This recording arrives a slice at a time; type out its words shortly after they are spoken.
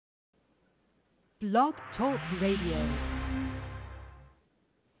Blog Talk Radio.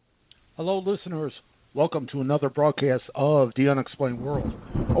 Hello, listeners. Welcome to another broadcast of The Unexplained World.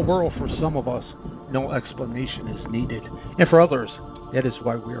 A world for some of us, no explanation is needed. And for others, that is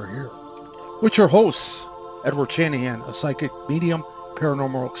why we are here. With your hosts, Edward Shanahan, a psychic medium,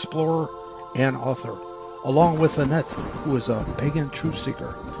 paranormal explorer, and author, along with Annette, who is a pagan truth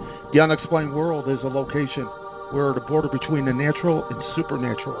seeker. The Unexplained World is a location where the border between the natural and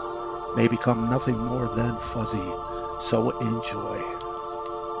supernatural may become nothing more than fuzzy. So enjoy.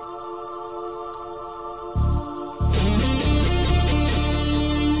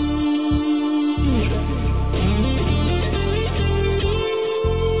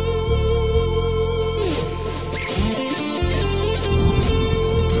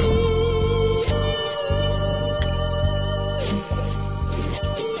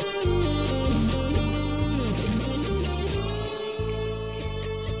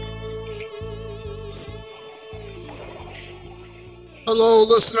 Hello,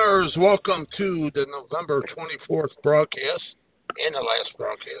 listeners. Welcome to the November 24th broadcast and the last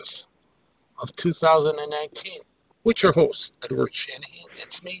broadcast of 2019 with your host, Edward Shanahan.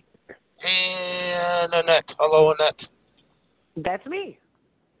 It's me and Annette. Hello, Annette. That's me.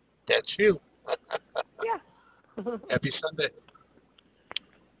 That's you. Yeah. Happy Sunday.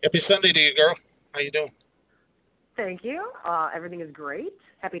 Happy Sunday to you, girl. How you doing? Thank you. Everything is great.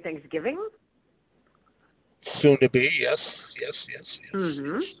 Happy Thanksgiving. Soon to be, yes.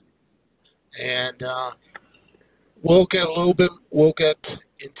 Mm-hmm. And we'll get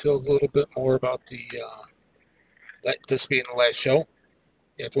into a little bit more about the this being the last show.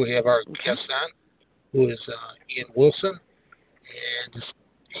 If we have our guest on, who is Ian Wilson, and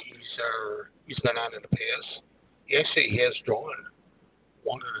he's been on in the past. He actually has drawn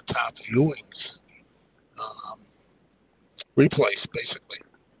one of the top viewings replays, basically.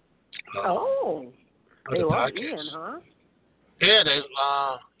 They love podcast. Ian, huh? Yeah,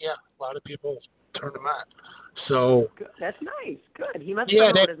 a lot of people turn them on. So good. That's nice. Good. He must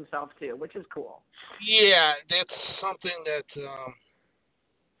promote himself too, which is cool. Yeah, that's something that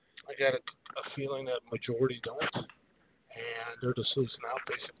I got a feeling that majority don't, and they're just losing out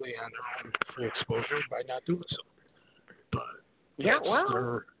basically on their own full exposure by not doing so. But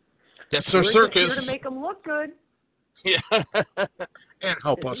that's their we're circus. Just here to make them look good. Yeah, and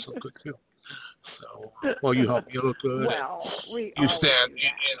help us look good too. So, well, you help me look good. Well, you stand.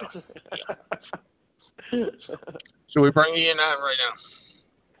 Yeah. So we bring Ian on right now.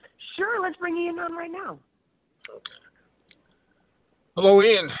 Sure, let's bring Ian on right now. Okay. Hello,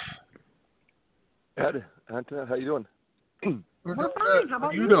 Ian. Ed, Antoinette, how you doing? We're fine. How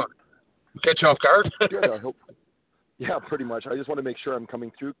about you? Doing? We catch you off guard? Good, I hope. Yeah, pretty much. I just want to make sure I'm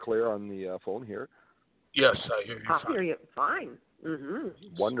coming through clear on the phone here. Yes, I hear you. I hear you fine.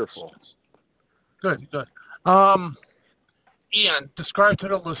 Mm-hmm. Wonderful. Good. Ian, describe to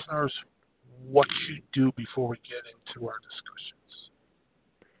the listeners what you do before we get into our discussions.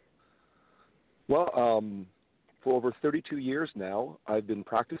 Well, for over 32 years now, I've been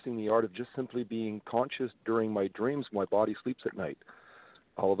practicing the art of just simply being conscious during my dreams when my body sleeps at night.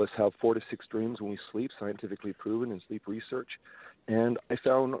 All of us have 4 to 6 dreams when we sleep, scientifically proven in sleep research. And I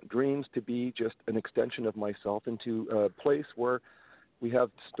found dreams to be just an extension of myself into a place where we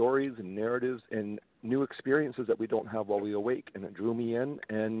have stories and narratives and new experiences that we don't have while we awake. And it drew me in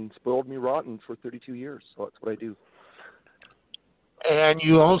and spoiled me rotten for 32 years. So that's what I do. And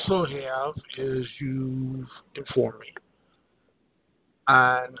you also have, as you've informed me,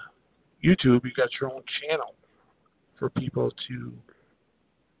 on YouTube, you got your own channel for people to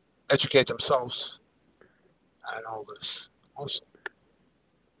educate themselves on all this. Awesome.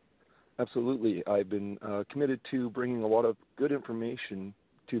 Absolutely. I've been committed to bringing a lot of good information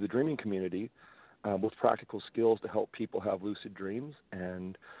to the dreaming community with practical skills to help people have lucid dreams.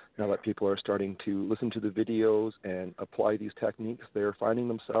 And now that people are starting to listen to the videos and apply these techniques, they're finding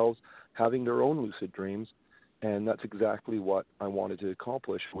themselves having their own lucid dreams. And that's exactly what I wanted to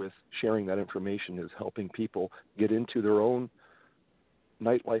accomplish with sharing that information, is helping people get into their own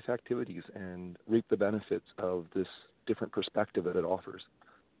nightlife activities and reap the benefits of this different perspective that it offers.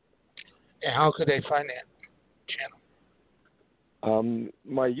 And how could they find that channel?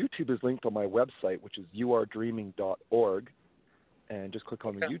 My YouTube is linked on my website, which is youaredreaming.org, and just click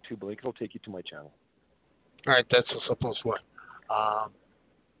on the YouTube link. It'll take you to my channel. All right, that's the simplest way.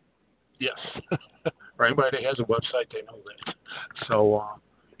 Yes. For anybody that has a website, they know that. So,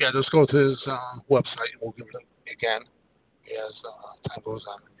 just go to his website, and we'll give it again as time goes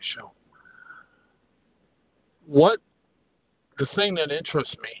on in the show. The thing that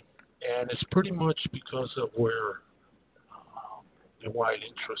interests me, and it's pretty much because of why it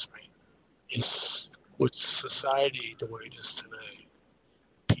interests me, is with society the way it is today.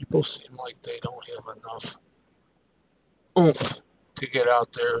 People seem like they don't have enough oomph to get out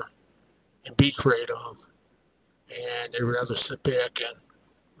there and be creative, and they'd rather sit back and,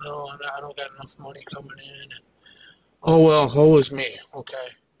 no, I don't got enough money coming in. Oh, well, woe is me, okay?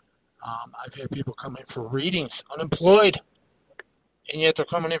 I've had people come in for readings, unemployed, and yet they're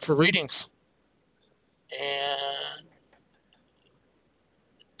coming in for readings. And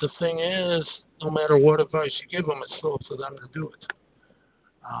the thing is, no matter what advice you give them, it's still up to them to do it.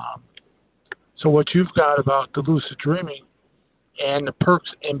 So what you've got about the lucid dreaming and the perks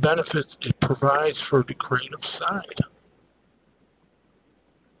and benefits it provides for the creative side.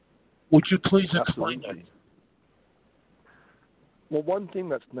 Would you please explain that? Well, one thing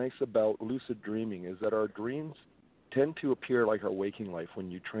that's nice about lucid dreaming is that our dreams tend to appear like our waking life.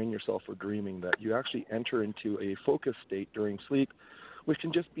 When you train yourself for dreaming, that you actually enter into a focused state during sleep, which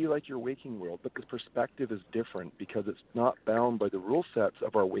can just be like your waking world. But the perspective is different because it's not bound by the rule sets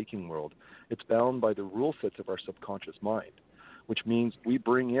of our waking world. It's bound by the rule sets of our subconscious mind, which means we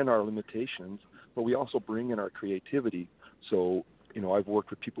bring in our limitations, but we also bring in our creativity. So, I've worked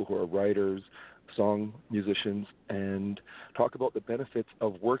with people who are writers, song musicians, and talk about the benefits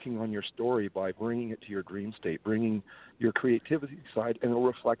of working on your story by bringing it to your dream state, bringing your creativity side, and it'll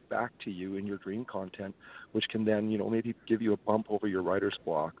reflect back to you in your dream content, which can then, maybe give you a bump over your writer's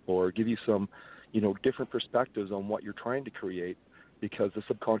block or give you some, different perspectives on what you're trying to create, because the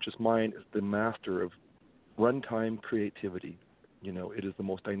subconscious mind is the master of runtime creativity. It is the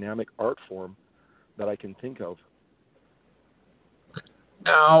most dynamic art form that I can think of.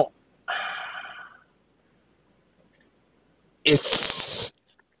 Now, it's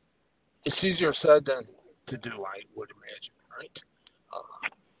easier said than to do, I would imagine, right?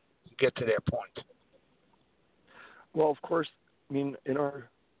 To get to that point. Well, of course, even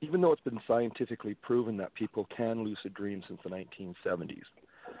though it's been scientifically proven that people can lucid dream since the 1970s,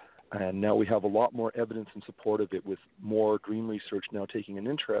 and now we have a lot more evidence in support of it, with more dream research now taking an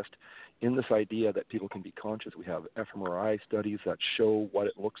interest in this idea that people can be conscious. We have fMRI studies that show what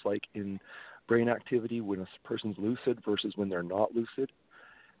it looks like in brain activity when a person's lucid versus when they're not lucid.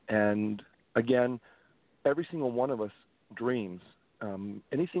 And again, every single one of us dreams.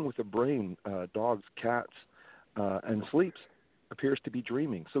 Anything with a brain, dogs, cats, and sleeps, appears to be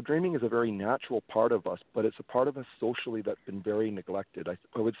dreaming. So dreaming is a very natural part of us, but it's a part of us socially that's been very neglected.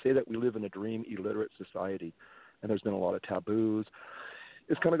 I would say that we live in a dream illiterate society, and there's been a lot of taboos.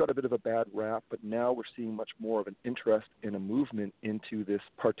 It's kind of got a bit of a bad rap, but now we're seeing much more of an interest in a movement into this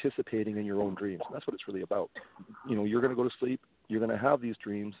participating in your own dreams. And that's what it's really about. You're going to go to sleep, you're going to have these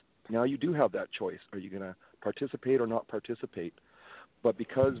dreams. Now you do have that choice. Are you going to participate or not participate? But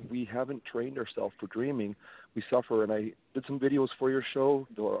because we haven't trained ourselves for dreaming, we suffer. And I did some videos for your show.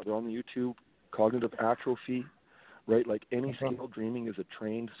 They're on YouTube. Cognitive atrophy, right? Like any skill, dreaming is a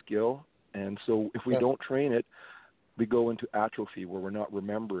trained skill. And so if we don't train it, we go into atrophy where we're not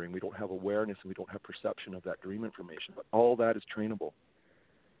remembering. We don't have awareness and we don't have perception of that dream information. But all that is trainable.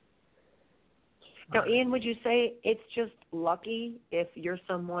 Now, Ian, would you say it's just lucky if you're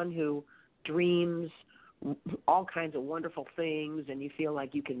someone who dreams all kinds of wonderful things and you feel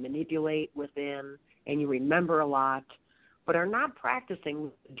like you can manipulate within and you remember a lot, but are not practicing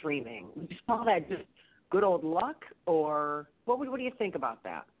dreaming? Would you call that just good old luck, or what do you think about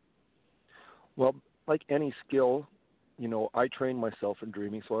that? Well, like any skill, I trained myself in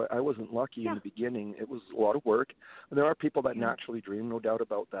dreaming, so I wasn't lucky in the beginning. It was a lot of work. There are people that naturally dream, no doubt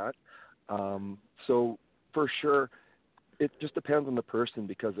about that. So for sure, it just depends on the person,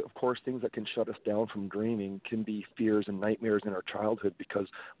 because, of course, things that can shut us down from dreaming can be fears and nightmares in our childhood, because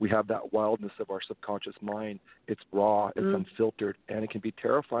we have that wildness of our subconscious mind. It's raw, it's unfiltered, and it can be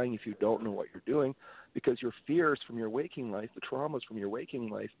terrifying if you don't know what you're doing, because your fears from your waking life, the traumas from your waking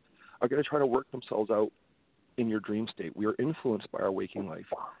life, are going to try to work themselves out in your dream state. We are influenced by our waking life.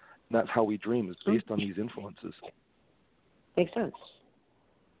 And that's how we dream, is based on these influences. Makes sense.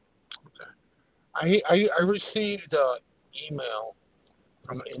 Okay. I received an email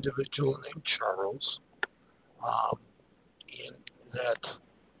from an individual named Charles, and that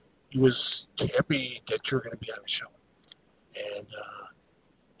he was happy that you're going to be on the show. And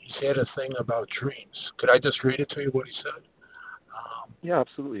he said a thing about dreams. Could I just read it to you, what he said? Yeah,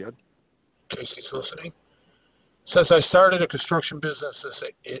 absolutely, Ed. In case he's listening. It says, I started a construction business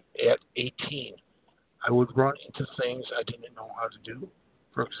at 18. I would run into things I didn't know how to do.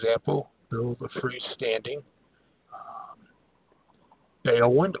 For example, build a freestanding bay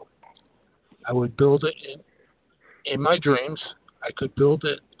window. I would build it in my dreams. I could build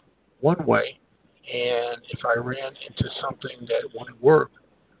it one way, and if I ran into something that wouldn't work,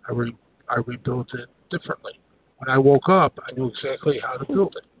 I I rebuilt it differently. When I woke up, I knew exactly how to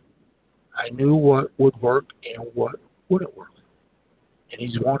build it. I knew what would work and what wouldn't work. And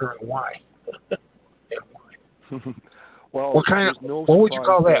he's wondering why. And why. Well, What kind there's of? no What would you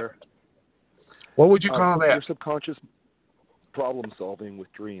call that? there. What would you call that? Your subconscious problem solving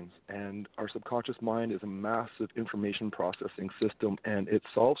with dreams, and our subconscious mind is a massive information processing system, and it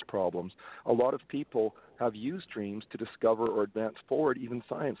solves problems. A lot of people have used dreams to discover or advance forward even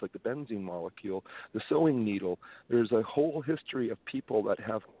science, like the benzene molecule, the sewing needle. There's a whole history of people that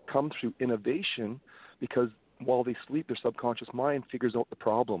have come through innovation because while they sleep, their subconscious mind figures out the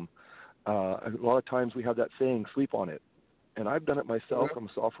problem. A lot of times we have that saying, sleep on it. And I've done it myself. I'm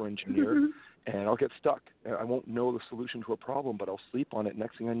a software engineer, and I'll get stuck. I won't know the solution to a problem, but I'll sleep on it.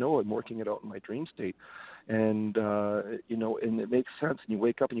 Next thing I know, I'm working it out in my dream state. And, and it makes sense. And you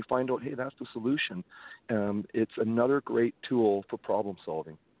wake up and you find out, hey, that's the solution. It's another great tool for problem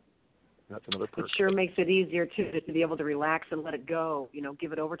solving. That's another perk. It sure makes it easier, too, to be able to relax and let it go,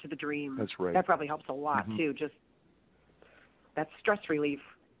 give it over to the dream. That's right. That probably helps a lot, too. Just that's stress relief.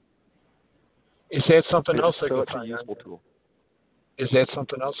 Is that something else I could It's a useful tool. Is that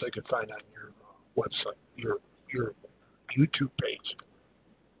something else I could find on your website, your YouTube page?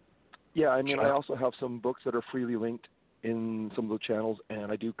 Yeah, I mean, I also have some books that are freely linked in some of the channels,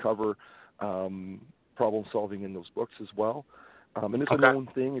 and I do cover problem solving in those books as well. And it's a known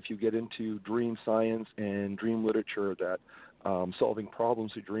thing if you get into dream science and dream literature that solving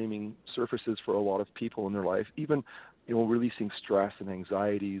problems through dreaming surfaces for a lot of people in their life, even releasing stress and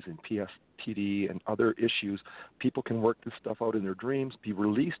anxieties and PTSD and other issues. People can work this stuff out in their dreams, be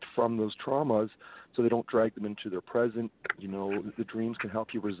released from those traumas so they don't drag them into their present. The dreams can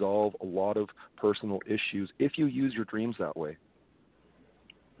help you resolve a lot of personal issues if you use your dreams that way.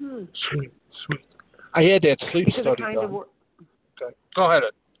 Sweet. I had that sleep study done. Okay. Go ahead.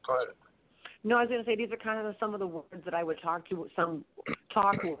 No, I was going to say these are kind of some of the words that I would talk with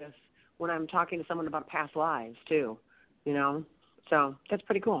when I'm talking to someone about past lives too. So that's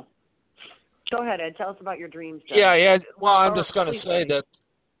pretty cool. Go ahead, Ed. Tell us about your dream study. Yeah. Well, I'm just going to say that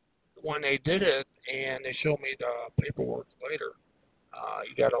when they did it and they showed me the paperwork later,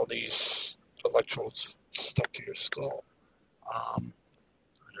 you got all these electrodes stuck to your skull, on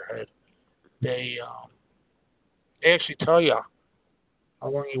your head. They actually tell you how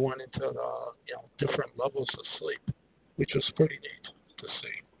long you went into the different levels of sleep, which was pretty neat to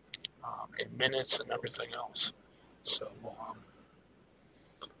see, in minutes and everything else. So,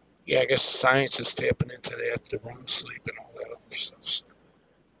 I guess science is tapping into that, the REM sleep and all that other stuff. So,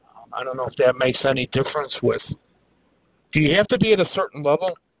 I don't know if that makes any difference with. Do you have to be at a certain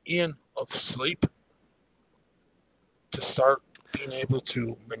level, Ian, of sleep to start being able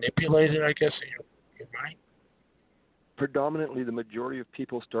to manipulate it, I guess, in your mind? Predominantly, the majority of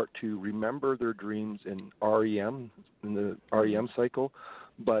people start to remember their dreams in REM, in the REM cycle.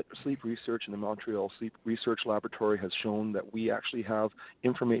 But sleep research in the Montreal Sleep Research Laboratory has shown that we actually have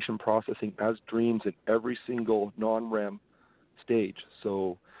information processing as dreams in every single non-REM stage.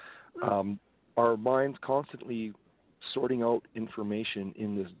 So our mind's constantly sorting out information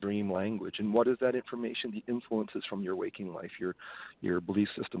in this dream language. And what is that information? The influences from your waking life, your belief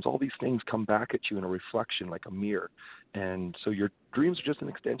systems, all these things come back at you in a reflection like a mirror. And so your dreams are just an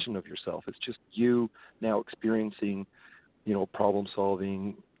extension of yourself. It's just you now experiencing problem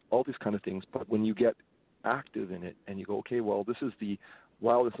solving, all these kind of things. But when you get active in it and you go, okay, well, this is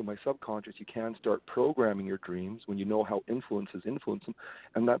my subconscious, you can start programming your dreams when you know how influences influence them.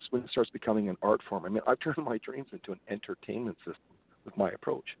 And that's when it starts becoming an art form. I mean, I've turned my dreams into an entertainment system with my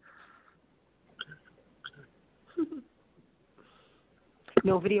approach.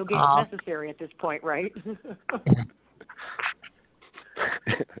 No video games necessary at this point, right?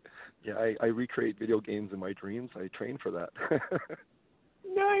 Yeah, I recreate video games in my dreams. I train for that.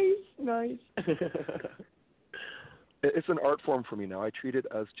 Nice. It's an art form for me now. I treat it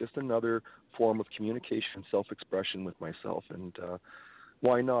as just another form of communication, self-expression with myself. And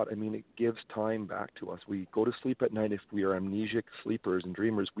why not? I mean, it gives time back to us. We go to sleep at night. If we are amnesic sleepers and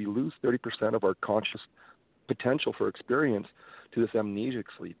dreamers, we lose 30% of our conscious potential for experience to this amnesic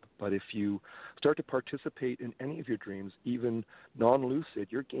sleep. But if you start to participate in any of your dreams, even non-lucid,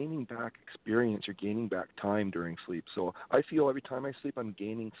 you're gaining back experience, you're gaining back time during sleep. So I feel every time I sleep, I'm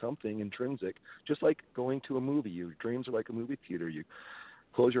gaining something intrinsic, just like going to a movie. Your dreams are like a movie theater. You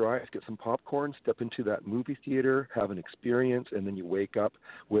close your eyes, get some popcorn, step into that movie theater, have an experience, and then you wake up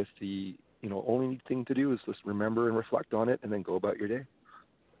with the, only thing to do is just remember and reflect on it and then go about your day.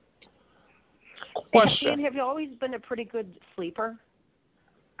 Question. Ian, have you always been a pretty good sleeper?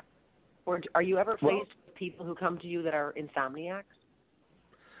 Or are you ever faced with people who come to you that are insomniacs?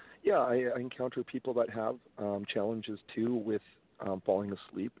 Yeah, I encounter people that have challenges too with falling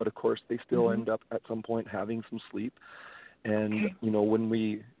asleep, but of course they still end up at some point having some sleep. And when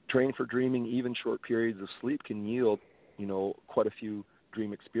we train for dreaming, even short periods of sleep can yield quite a few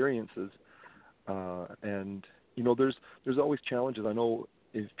dream experiences. And there's always challenges. I know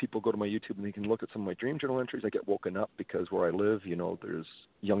if people go to my YouTube and they can look at some of my dream journal entries, I get woken up because where I live, there's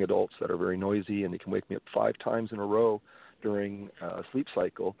young adults that are very noisy and they can wake me up 5 times in a row during a sleep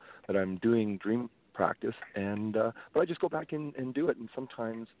cycle that I'm doing dream practice. And but I just go back in and do it. And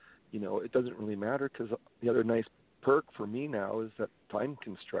sometimes, it doesn't really matter, because the other nice perk for me now is that time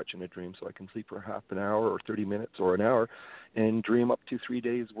can stretch in a dream, so I can sleep for half an hour or 30 minutes or an hour and dream up to 3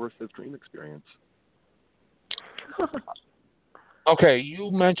 days worth of dream experience. Okay,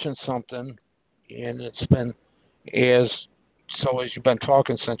 you mentioned something, and it's been as you've been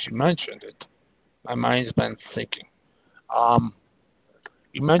talking since you mentioned it, my mind's been thinking.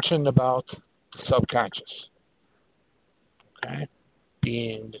 You mentioned about the subconscious, okay,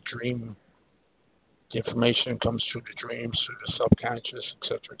 being the dream. The information comes through the dreams, through the subconscious, et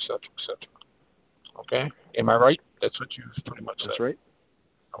cetera, et cetera, et cetera. Okay, am I right? That's what you pretty much said. That's right.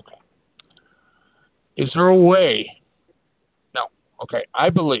 Okay. Is there a way? No. Okay, I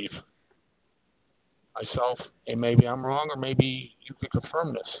believe myself, and maybe I'm wrong, or maybe you could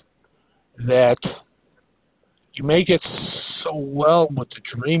confirm this, that you may get so well with the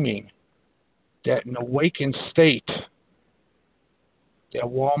dreaming that in awakened state, that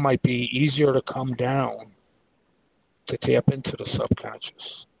wall might be easier to come down to tap into the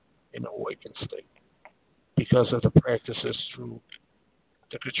subconscious in an awakened state because of the practices through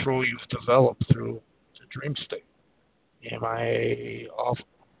the control you've developed through the dream state. Am I off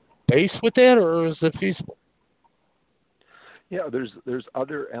base with that, or is it feasible? Yeah, there's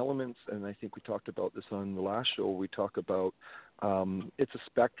other elements, and I think we talked about this on the last show. We talk about it's a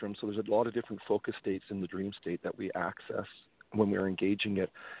spectrum, so there's a lot of different focus states in the dream state that we access when we're engaging it.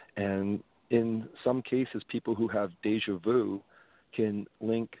 And in some cases, people who have deja vu can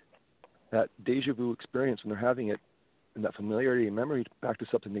link that deja vu experience when they're having it, and that familiarity and memory, back to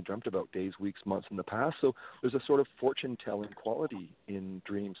something they dreamt about days, weeks, months in the past. So there's a sort of fortune-telling quality in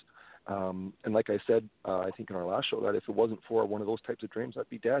dreams. And like I said, I think in our last show, that if it wasn't for one of those types of dreams, I'd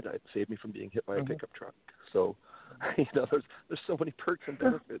be dead. It'd save me from being hit by a pickup truck. So, there's so many perks and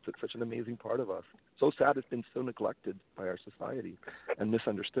benefits. It's such an amazing part of us. So sad it's been so neglected by our society and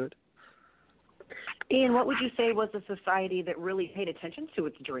misunderstood. Ian, what would you say was a society that really paid attention to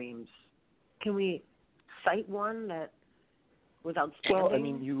its dreams? Can we cite one that was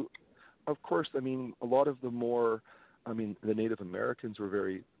outstanding? Well, a lot of the Native Americans were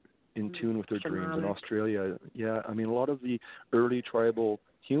very in tune with their dreams in Australia. Yeah, a lot of the early tribal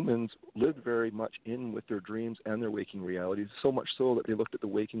humans lived very much in with their dreams and their waking realities, so much so that they looked at the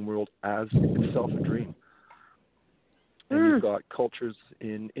waking world as itself a dream. And you've got cultures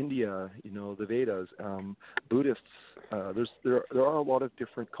in India, the Vedas, Buddhists. There are a lot of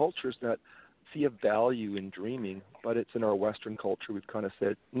different cultures that see a value in dreaming, but it's in our Western culture we've kind of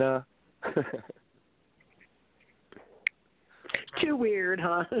said, nah. Too weird,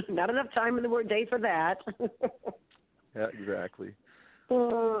 huh? Not enough time in the day for that. Yeah, exactly.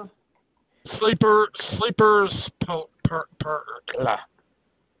 Sleepers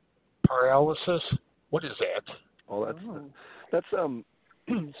paralysis. What is that? Oh, that's so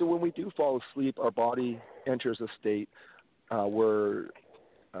when we do fall asleep, our body enters a state where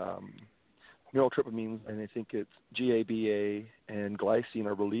neurotroponins, and I think it's GABA and glycine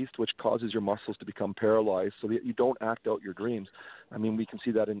are released, which causes your muscles to become paralyzed so that you don't act out your dreams. We can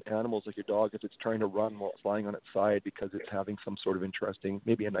see that in animals like your dog, if it's trying to run while it's lying on its side because it's having some sort of interesting,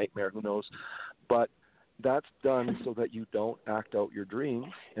 maybe a nightmare, who knows. But that's done so that you don't act out your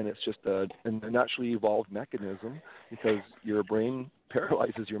dreams, and it's just a naturally evolved mechanism because your brain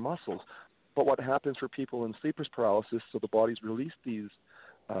paralyzes your muscles. But what happens for people in sleeper's paralysis, so the body's released these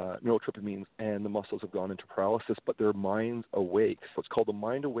neurotropamines and the muscles have gone into paralysis, but their mind's awake. So it's called the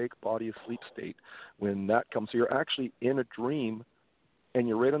mind awake, body asleep state. When that comes, so you're actually in a dream, and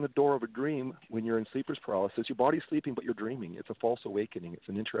you're right on the door of a dream when you're in sleeper's paralysis. Your body's sleeping, but you're dreaming. It's a false awakening. It's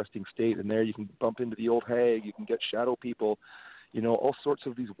an interesting state. And there you can bump into the old hag. You can get shadow people. All sorts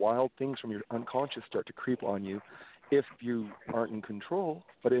of these wild things from your unconscious start to creep on you if you aren't in control.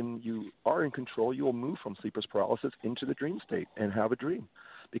 But you are in control, you will move from sleeper's paralysis into the dream state and have a dream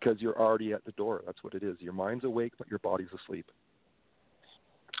because you're already at the door. That's what it is. Your mind's awake, but your body's asleep.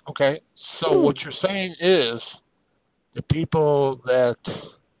 Okay. So what you're saying is the people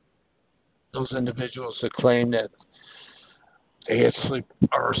those individuals that claim that they had sleep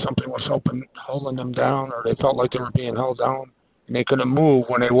or something was holding them down, or they felt like they were being held down, and they couldn't move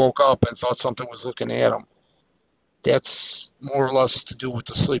when they woke up and thought something was looking at them. That's more or less to do with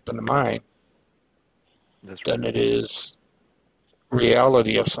the sleep in the mind than it is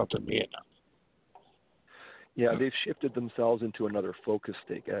reality of something being there. Yeah, they've shifted themselves into another focus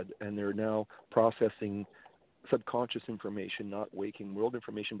state, Ed, and they're now processing subconscious information, not waking world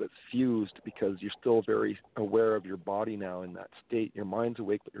information, but fused, because you're still very aware of your body now in that state. Your mind's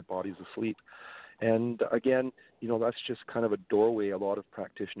awake, but your body's asleep. And again, that's just kind of a doorway. A lot of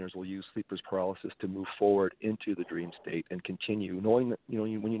practitioners will use sleeper's paralysis to move forward into the dream state and continue, knowing that,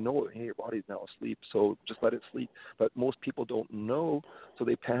 when you know, hey, your body's now asleep, so just let it sleep. But most people don't know, so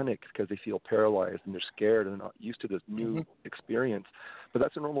they panic because they feel paralyzed and they're scared and they're not used to this new experience. But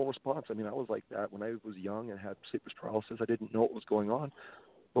that's a normal response. I mean, I was like that when I was young and had sleeper's paralysis. I didn't know what was going on.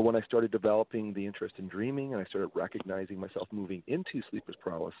 But when I started developing the interest in dreaming and I started recognizing myself moving into sleeper's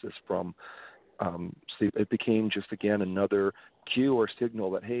paralysis from sleep, it became just, again, another cue or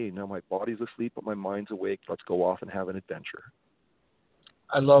signal that, hey, now my body's asleep, but my mind's awake. Let's go off and have an adventure.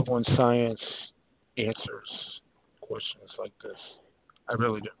 I love when science answers questions like this. I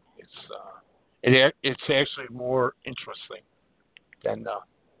really do. It's actually more interesting than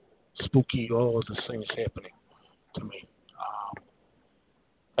spooky, all of the things happening to me.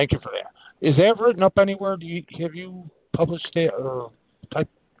 Thank you for that. Is that written up anywhere? Have you published it or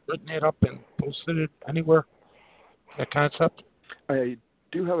written it up and posted it anywhere, that concept? I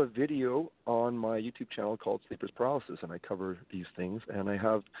do have a video on my YouTube channel called Sleeper's Paralysis, and I cover these things. And I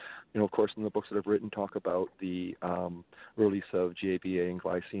have, of course, in the books that I've written, talk about the release of GABA and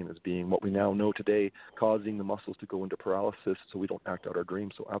glycine as being what we now know today, causing the muscles to go into paralysis so we don't act out our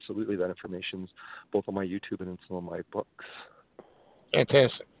dreams. So absolutely, that information's both on my YouTube and in some of my books.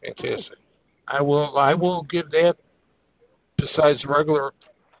 Fantastic. I will give that, besides regular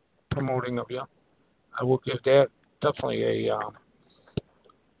promoting of you, I will give that definitely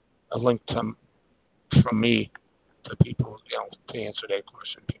a link from me to people, to answer that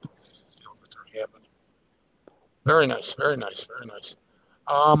question. People feel that they're having. Very nice.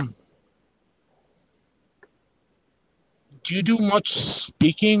 Do you do much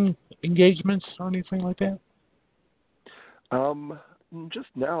speaking engagements or anything like that? Just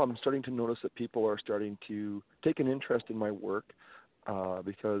now, I'm starting to notice that people are starting to take an interest in my work.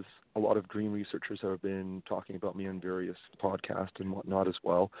 Because a lot of dream researchers have been talking about me on various podcasts and whatnot as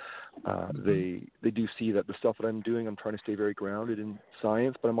well. They do see that the stuff that I'm doing, I'm trying to stay very grounded in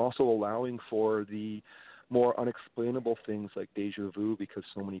science, but I'm also allowing for the more unexplainable things like deja vu, because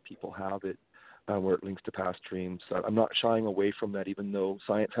so many people have it, where it links to past dreams. I'm not shying away from that, even though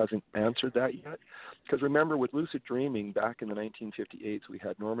science hasn't answered that yet. Because remember, with lucid dreaming, back in the 1958s, we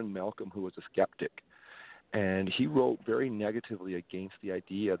had Norman Malcolm, who was a skeptic. And he wrote very negatively against the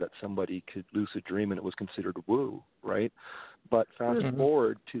idea that somebody could lucid dream and it was considered woo, right? But fast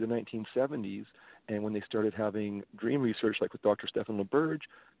forward to the 1970s, and when they started having dream research, like with Dr. Stephan LaBerge,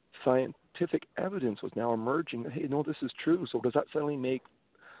 scientific evidence was now emerging that, hey, no, this is true. So does that suddenly make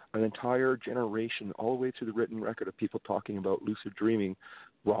an entire generation, all the way through the written record of people talking about lucid dreaming,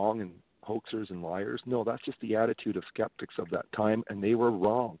 wrong and hoaxers and liars? No, that's just the attitude of skeptics of that time, and they were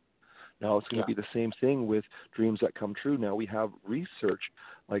wrong. Now it's going to be the same thing with dreams that come true. Now we have research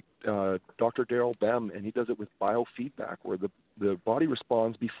like Dr. Daryl Bem, and he does it with biofeedback, where the body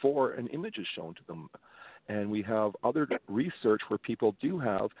responds before an image is shown to them. And we have other research where people do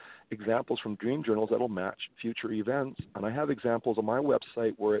have examples from dream journals that will match future events. And I have examples on my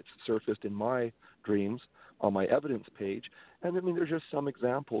website where it's surfaced in my dreams on my evidence page. And I mean, there's just some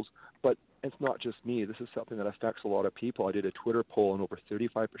examples, but it's not just me. This is something that affects a lot of people. I did a Twitter poll, and over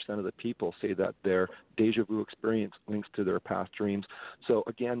 35% of the people say that their deja vu experience links to their past dreams. So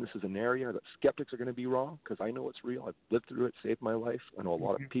again, this is an area that skeptics are going to be wrong, because I know it's real. I've lived through it, saved my life. I know a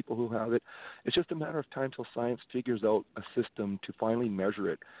lot of people who have it. It's just a matter of time till science figures out a system to finally measure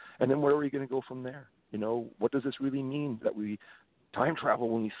it. And then where are we going to go from there? What does this really mean that we time travel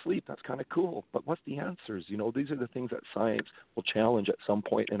when we sleep? That's kind of cool, but what's the answers? These are the things that science will challenge at some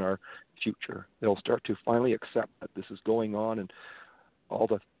point in our future. They'll start to finally accept that this is going on, and all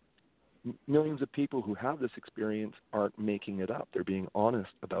the millions of people who have this experience aren't making it up. They're being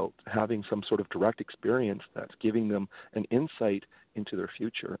honest about having some sort of direct experience that's giving them an insight into their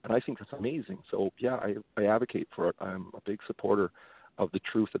future, and I think that's amazing. So yeah, I advocate for it. I'm a big supporter of the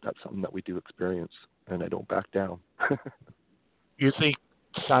truth that that's something that we do experience, and I don't back down. You think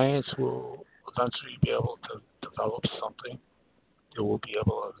science will eventually be able to develop something that will be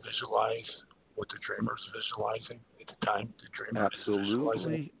able to visualize what the dreamer's visualizing at the time the dreamer is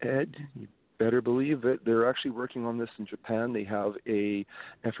visualizing? Absolutely, Ed. Better believe it. They're actually working on this in Japan. They have a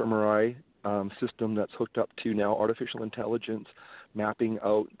fMRI system that's hooked up to now artificial intelligence, mapping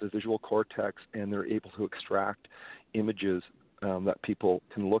out the visual cortex, and they're able to extract images that people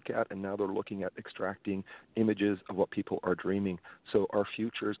can look at, and now they're looking at extracting images of what people are dreaming. So our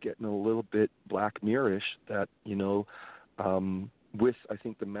future is getting a little bit Black Mirror-ish that, with, I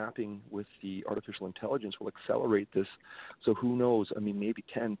think, the mapping with the artificial intelligence will accelerate this. So who knows? I mean, maybe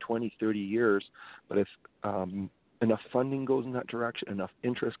 10, 20, 30 years, but if enough funding goes in that direction, enough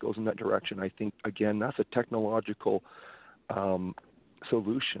interest goes in that direction, I think, again, that's a technological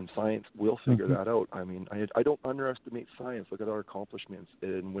solution. Science will figure that out. I mean, I don't underestimate science. Look at our accomplishments.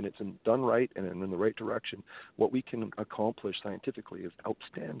 And when it's done right and in the right direction, what we can accomplish scientifically is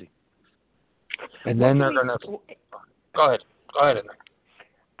outstanding. And then they're going to... Go ahead.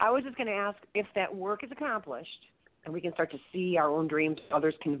 I was just going to ask, if that work is accomplished and we can start to see our own dreams,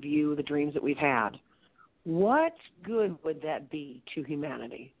 others can view the dreams that we've had, what good would that be to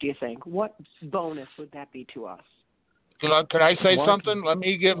humanity, do you think? What bonus would that be to us? Can I say something? Let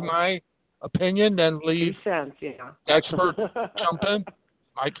me give my opinion, then leave 2 cents, yeah. expert jump in.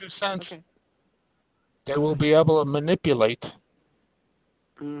 My 2 cents. Okay. They will be able to manipulate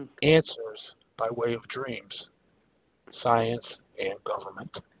answers by way of dreams, science, and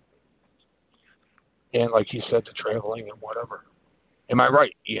government. And like you said, the traveling and whatever. Am I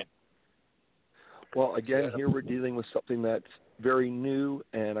right, Ian? Well, again, here we're dealing with something that's very new,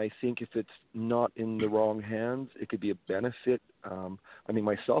 and I think if it's not in the wrong hands, it could be a benefit. I mean,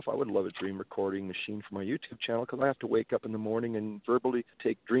 myself, I would love a dream recording machine for my YouTube channel because I have to wake up in the morning and verbally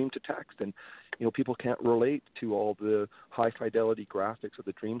take dream to text, and people can't relate to all the high fidelity graphics of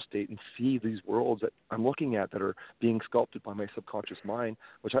the dream state and see these worlds that I'm looking at that are being sculpted by my subconscious mind,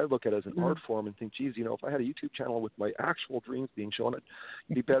 which I look at as an art form and think, geez, if I had a YouTube channel with my actual dreams being shown,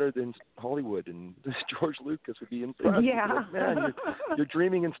 it'd be better than Hollywood, and George Lucas would be impressed. Yeah. Like, man, you're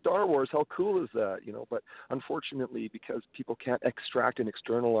dreaming in Star Wars. How cool is that? But unfortunately, because people can't extract and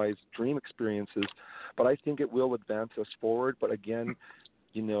externalize dream experiences, but I think it will advance us forward. But again,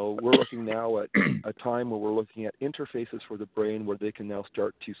 we're looking now at a time where we're looking at interfaces for the brain where they can now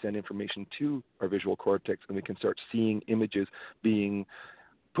start to send information to our visual cortex, and we can start seeing images being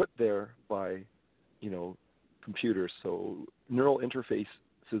put there by, computers. So neural interfaces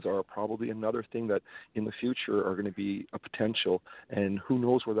are probably another thing that in the future are going to be a potential, and who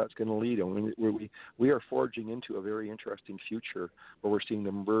knows where that's going to lead. I mean, we are forging into a very interesting future where we're seeing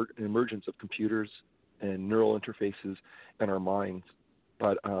the emergence of computers and neural interfaces in our minds.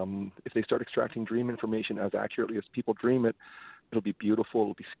 But if they start extracting dream information as accurately as people dream it, it'll be beautiful.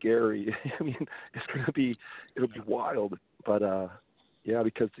 It'll be scary. I mean, it'll be wild. But yeah,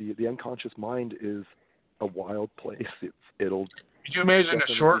 because the unconscious mind is a wild place. It'll. Could you imagine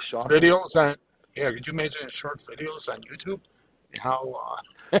the short videos on? Yeah, could you imagine the short videos on YouTube? How?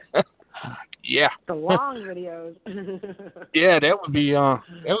 Yeah. The long videos. Yeah, that would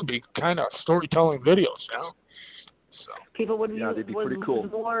be kind of storytelling videos, So people would they'd be pretty cool.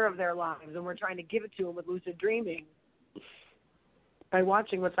 More of their lives, and we're trying to give it to them with lucid dreaming by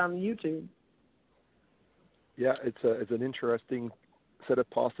watching what's on YouTube. Yeah, it's an interesting set of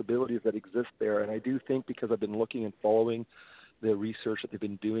possibilities that exist there, and I do think, because I've been looking and following the research that they've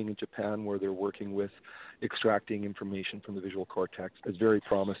been doing in Japan, where they're working with extracting information from the visual cortex, is very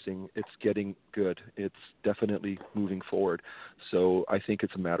promising. It's getting good. It's definitely moving forward. So I think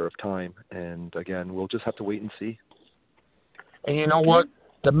it's a matter of time. And again, we'll just have to wait and see. And you know what?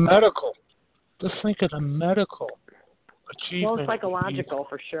 The medical. Just think of the medical achievement. Well, psychological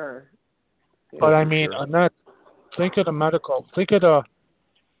for sure. But I mean, I'm not. Think of the medical. Think of the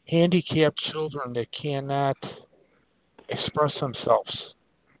handicapped children that cannot express themselves,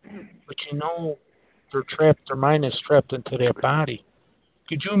 but they're trapped. Their mind is trapped into their body.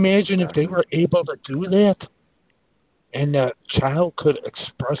 Could you imagine if they were able to do that, and the child could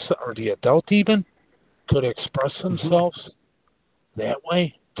express, or the adult even could express themselves that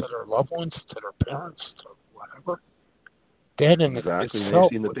way to their loved ones, to their parents, to whatever? That in exactly.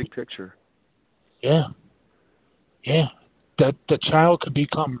 itself They've seen the big picture. Yeah. That the child could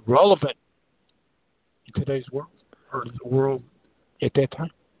become relevant in today's world, or the world at that time.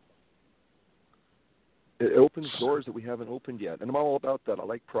 It opens doors that we haven't opened yet, and I'm all about that. I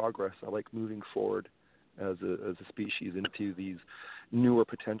like progress. I like moving forward as a species into these newer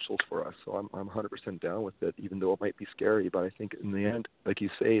potentials for us. So I'm 100% down with it, even though it might be scary. But I think in the end, like you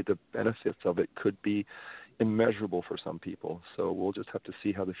say, the benefits of it could be immeasurable for some people. So we'll just have to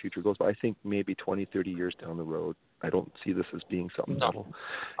see how the future goes. But I think maybe 20, 30 years down the road, I don't see this as being something that'll...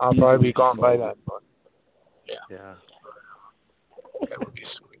 I'll probably be gone by that, but yeah. That would be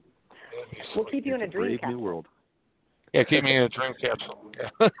sweet. We'll keep you in a dream brave new world. Yeah, keep me in a dream capsule.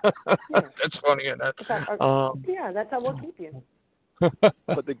 Yeah. That's funny, isn't it? That's how we'll keep you.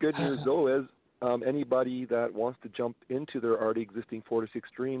 But the good news, though, is anybody that wants to jump into their already existing 4 to 6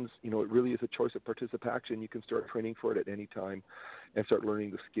 dreams, it really is a choice of participation. You can start training for it at any time and start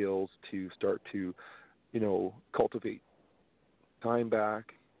learning the skills to start to, cultivate time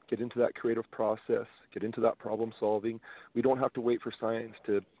back, get into that creative process, get into that problem solving. We don't have to wait for science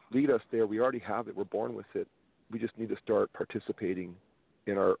to lead us there. We already have it. We're born with it. We just need to start participating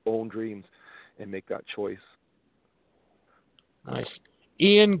in our own dreams and make that choice. Nice.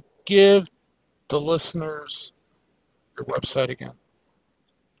 Ian, give the listeners your website again.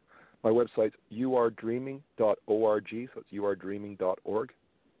 My website's yourdreaming.org, so it's yourdreaming.org.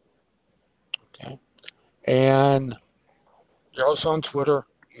 Okay. And you're also on Twitter.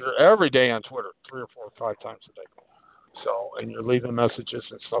 You're every day on Twitter, 3 or 4 or 5 times a day. So, and you're leaving messages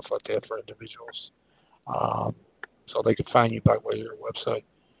and stuff like that for individuals. So they can find you by way of your website.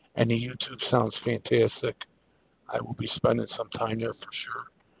 And the YouTube sounds fantastic. I will be spending some time there for sure.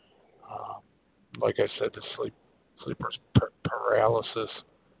 Like I said, the sleeper's paralysis.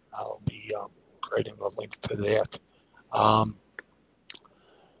 I'll be creating a link to that.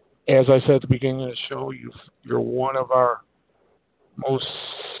 As I said at the beginning of the show, you're one of our most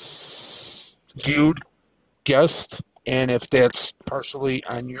viewed guests, and if that's partially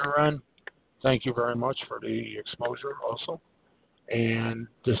on your end, thank you very much for the exposure also. And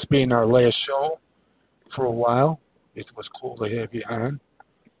this being our last show for a while, it was cool to have you on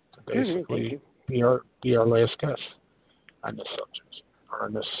to basically be our last guest on this subject, or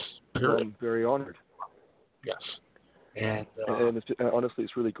on this period. I'm very honored. Yes. And honestly,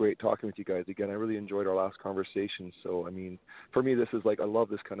 it's really great talking with you guys again. I really enjoyed our last conversation. So, for me, this is I love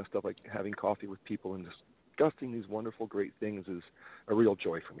this kind of stuff, like having coffee with people and discussing these wonderful, great things is a real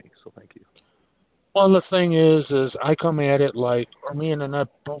joy for me. So thank you. Well, the thing is I come at it or me and Annette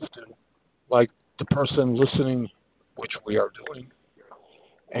both do, like the person listening, which we are doing,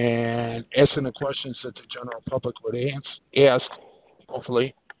 and asking the questions that the general public would ask,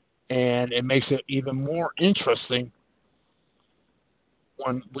 hopefully, and it makes it even more interesting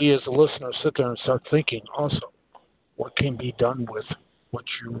when we as a listener sit there and start thinking also what can be done with what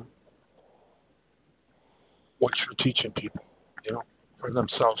you're teaching people, for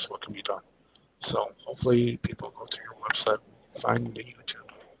themselves, what can be done. So hopefully people go to your website, find the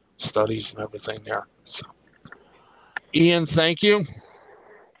YouTube studies and everything there. So, Ian, thank you.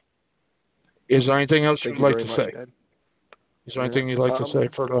 Is there anything else you'd like to say? Ed. Is there anything you'd like to say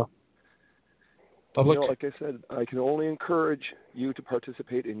for the public? Like I said, I can only encourage you to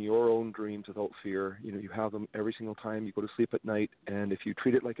participate in your own dreams without fear. You have them every single time you go to sleep at night, and if you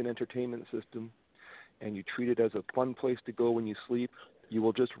treat it like an entertainment system and you treat it as a fun place to go when you sleep, you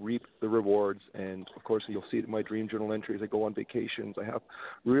will just reap the rewards. And, of course, you'll see it in my dream journal entries. I go on vacations. I have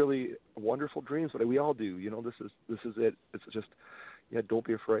really wonderful dreams, but we all do. This is it. It's just, don't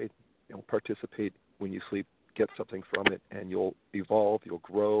be afraid. Participate when you sleep. Get something from it, and you'll evolve, you'll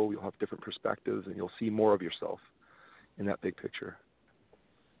grow, you'll have different perspectives, and you'll see more of yourself in that big picture.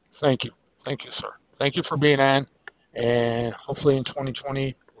 Thank you. Thank you, sir. Thank you for being on, and hopefully in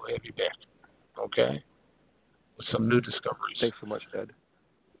 2020 we'll have you back, okay, with some new discoveries. Thanks so much, Ed.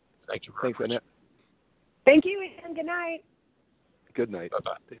 Thank you very much. Annette. Thank you, and good night. Good night.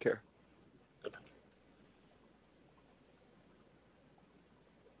 Bye-bye. Take care. Good night.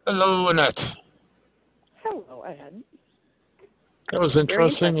 Hello, Annette. Hello, Ed. That was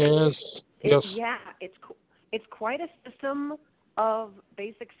interesting. Yes. Yeah, it's quite a system of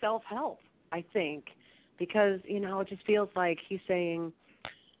basic self-help, I think, because it just feels like he's saying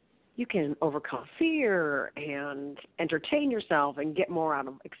you can overcome fear and entertain yourself and get more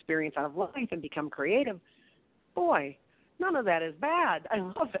experience out of life and become creative. Boy, none of that is bad. I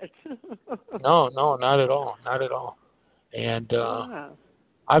love it. No, not at all. Not at all. And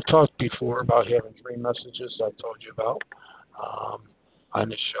I've talked before about having dream messages I told you about on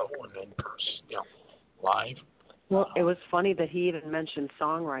the show and in person, live. Well, it was funny that he even mentioned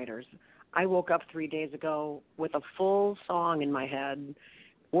songwriters. I woke up 3 days ago with a full song in my head,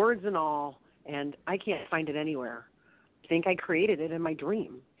 words and all, and I can't find it anywhere. I think I created it in my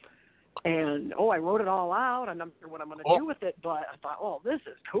dream. And, I wrote it all out. I'm not sure what I'm going to do with it, but I thought, this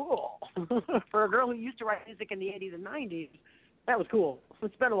is cool. For a girl who used to write music in the 80s and 90s, that was cool.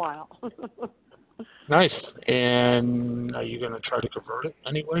 It's been a while. Nice. And are you going to try to convert it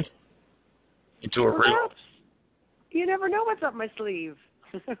anyway into a reel? You never know what's up my sleeve.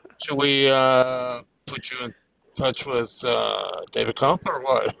 Should we put you in touch with David Kump or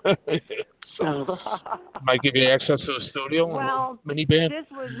what? So, might give you access to a studio and a mini band.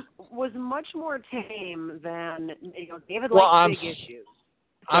 was much more tame than David Well, likes big issues.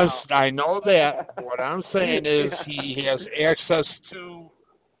 So. I know that. What I'm saying is he has access to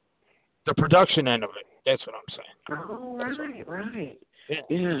the production end of it. That's what I'm saying. Oh, right.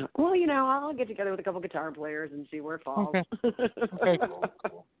 Yeah. Well, I'll get together with a couple guitar players and see where it falls. Okay, cool.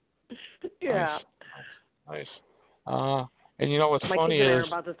 Yeah. Nice. And you know what's My funny kids and I is... are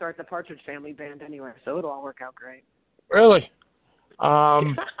about to start the Partridge Family band anyway, so it'll all work out great. Really?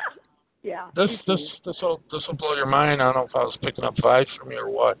 Yeah. This will blow your mind. I don't know if I was picking up vibes from you or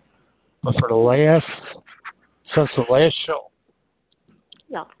what, but since the last show,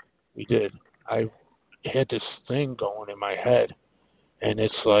 yeah, we did. I had this thing going in my head, and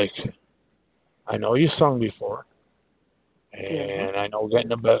it's like, I know you sung before, and I know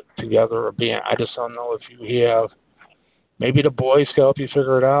getting together a band. I just don't know if you have. Maybe the boys can help you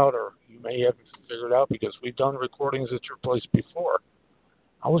figure it out, or you may have figured it out because we've done recordings at your place before.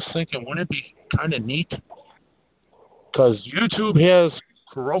 I was thinking, wouldn't it be kind of neat? Because YouTube has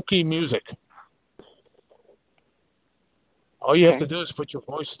karaoke music. All you have to do is put your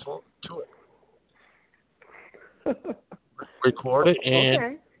voice to it. Record it,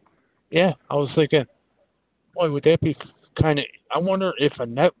 and yeah, I was thinking, boy, would that be kind of... I wonder if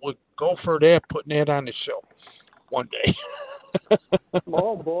Annette would go for that, putting that on the show one day.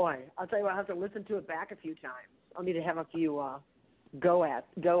 Oh, boy. I'll tell you what, I'll have to listen to it back a few times. I'll need to have a few... Go at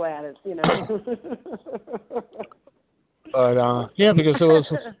it, But yeah, because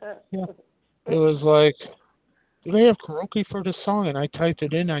it was like, do they have karaoke for this song? And I typed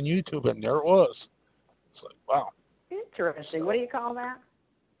it in on YouTube, and there it was. It's like, wow. Interesting. What do you call that?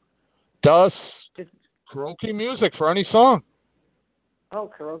 Just karaoke music for any song. Oh,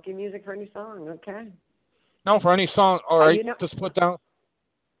 karaoke music for any song. Okay. No, for any song. All right, just put down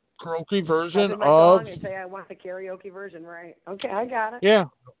karaoke version of... song and say I want the karaoke version, right? Okay, I got it. Yeah.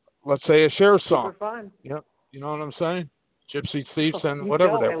 Let's say a Cher song. Super fun. Yep. You know what I'm saying? Gypsy Thieves and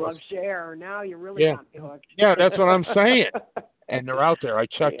whatever that was. I love Cher. Now you really got me hooked. Yeah, that's what I'm saying. And they're out there. I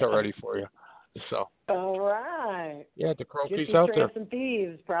checked already for you. So. All right. Yeah, the karaoke's Gypsy, out there. Tramps, and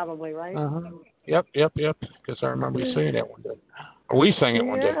Thieves, probably, right? Yep. Because I remember you saying that one day. Or we sang it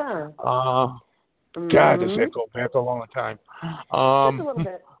one day. God, does that go back a long time? Just a little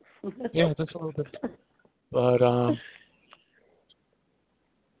bit. Yeah, just a little bit. But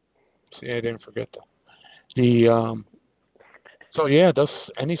see, I didn't forget that. So yeah, that's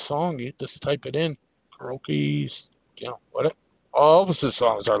any song. You just type it in. Karaoke's, whatever. All of his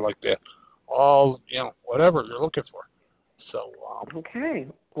songs are like that. All, whatever you're looking for. So. Okay.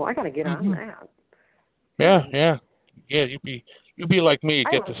 Well, I got to get on that. Yeah. You'd be like me,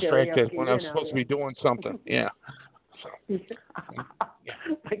 get distracted when I'm supposed to be doing something. Yeah. So,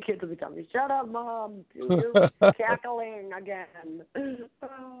 my kids will be telling me, "Shut up, Mom! You're cackling again."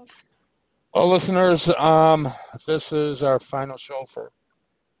 Well, listeners, this is our final show for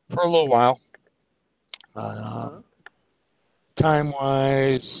a little while.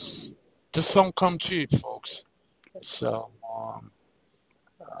 Time-wise, this don't come cheap, folks. So,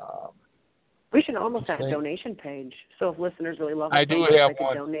 we should almost have a donation page. So if listeners really love us, I do have they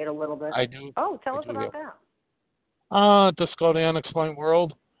one. Can donate a little bit. I do. Oh, tell us about that. Just go to the Unexplained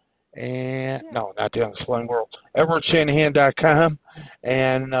World, and no, not the Unexplained World. EdwardShanahan.com,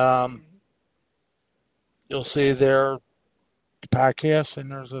 and you'll see there the podcast, and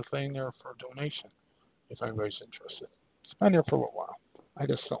there's a thing there for donation if anybody's interested. It's been there for a little while. I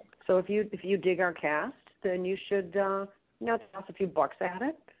just don't. So if you dig our cast, then you should toss a few bucks at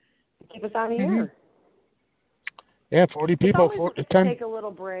it. Keep us on the air. Yeah, 40 people. Take a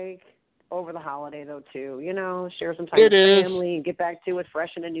little break over the holiday, though, too. Share some time with family and get back to it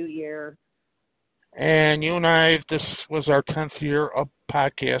fresh in a new year. And you and I, this was our 10th year of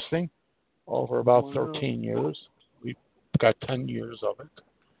podcasting over about 13 years. We've got 10 years of it.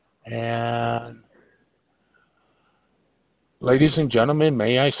 And ladies and gentlemen,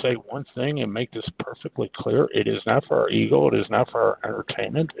 may I say one thing and make this perfectly clear? It is not for our ego. It is not for our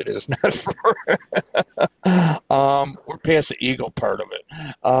entertainment. It is not for... we're past the ego part of it.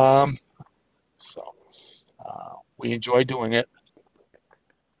 We enjoy doing it.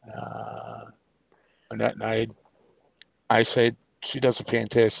 Annette and I say she does a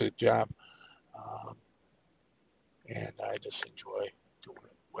fantastic job. And I just enjoy doing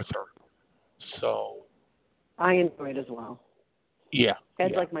it with her. So... I enjoy it as well. Yeah.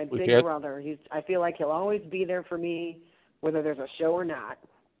 Ed's like my big brother. I feel like he'll always be there for me, whether there's a show or not.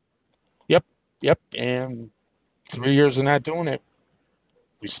 Yep. And 3 years of not doing it,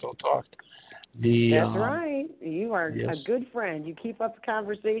 we still talked. That's right. You are a good friend. You keep up the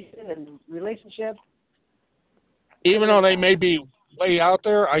conversation and relationship. Even though they may be lay out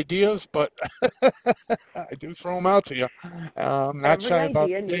there ideas, but I do throw them out to you. Not Every shy about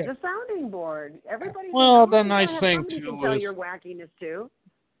idea that. needs a sounding board. Everybody. Well, should the always nice have thing somebody you too can tell is your wackiness to.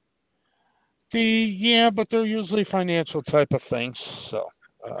 but they're usually financial type of things. So,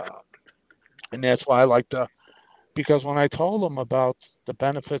 and that's why I like to, because when I told them about the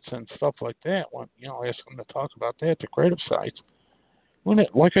benefits and stuff like that, when ask them to talk about that, the creative sides.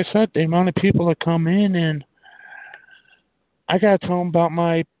 Like I said, the amount of people that come in, and I got to tell them about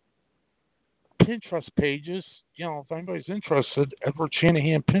my Pinterest pages. If anybody's interested, Edward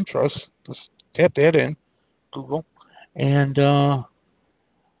Shanahan Pinterest, just tap that in Google, and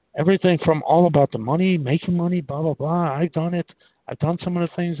everything from all about the money, making money, blah blah blah. I've done it. I've done some of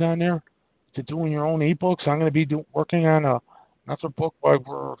the things on there to doing your own ebooks. I'm going to be working on another book while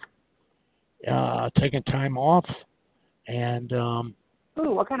we're taking time off, and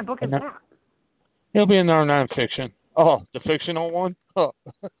Ooh, what kind of book is that? It'll be another nonfiction. Oh, the fictional one? Oh.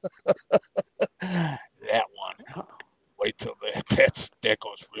 That one. Wait till that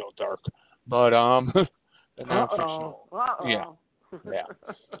goes real dark. But the non-fictional. Yeah.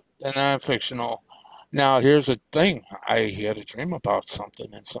 The non-fictional. Now here's the thing. I had a dream about something,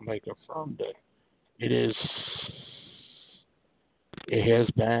 and somebody confirmed it. It has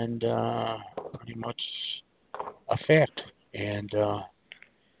been pretty much a fact, and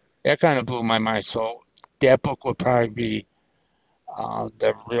that kind of blew my mind. So that book would probably be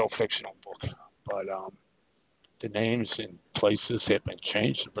the real fictional book, but the names and places have been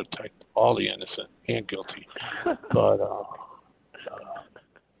changed to protect all the innocent and guilty. But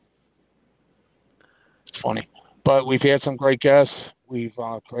it's funny. But we've had some great guests. We've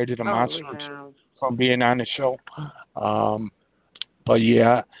created a monster from being on the show. But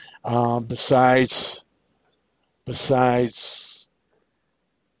yeah, besides the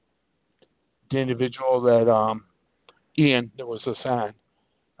individual that Ian, there was a sign.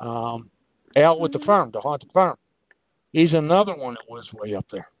 Al with the farm, the haunted farm. He's another one that was way up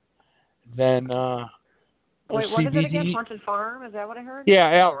there. Then wait, what is it again? Haunted Farm? Is that what I heard? Yeah,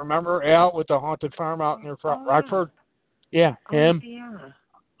 Al. Remember Al with the haunted farm out near Rockford? Yeah, him. Yeah.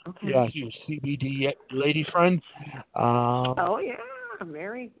 Okay. Yeah, he was CBD lady friend.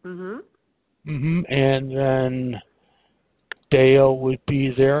 Mary. And then Dale would be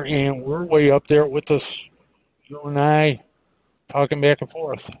there, and we're way up there with us. You and I talking back and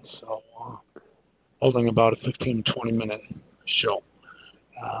forth. So, holding about a 15, 20-minute show.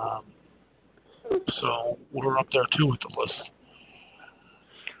 So, we're up there, too, with the list.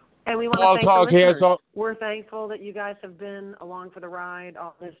 And we want to thank the listeners. We're thankful that you guys have been along for the ride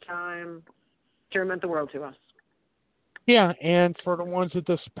all this time. Sure meant the world to us. Yeah, and for the ones that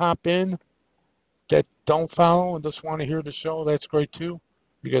just pop in that don't follow and just want to hear the show, that's great, too,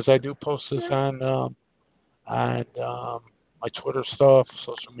 because I do post this on my Twitter stuff,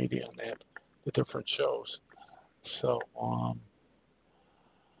 social media, and that, the different shows. So,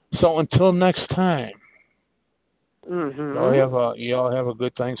 until next time, y'all have a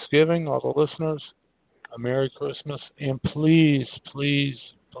good Thanksgiving, all the listeners, a Merry Christmas, and please, please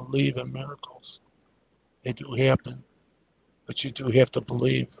believe in miracles. They do happen, but you do have to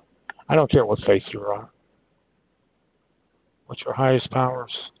believe. I don't care what faith you're on. What's your highest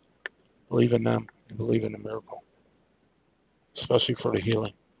powers? Believe in them and believe in the miracle, especially for the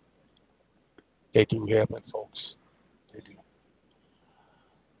healing. They do happen, folks. They do.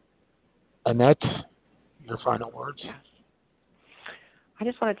 Annette, your final words? Yes. I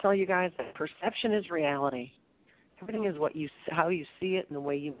just want to tell you guys that perception is reality. Everything is how you see it and the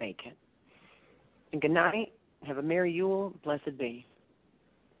way you make it. And good night. Have a Merry Yule. Blessed be.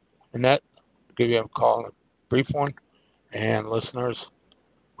 Annette, I'll give you a call, a brief one. And listeners,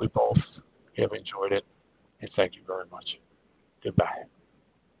 we both have enjoyed it. And thank you very much. Goodbye.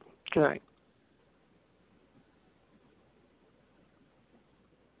 Good night.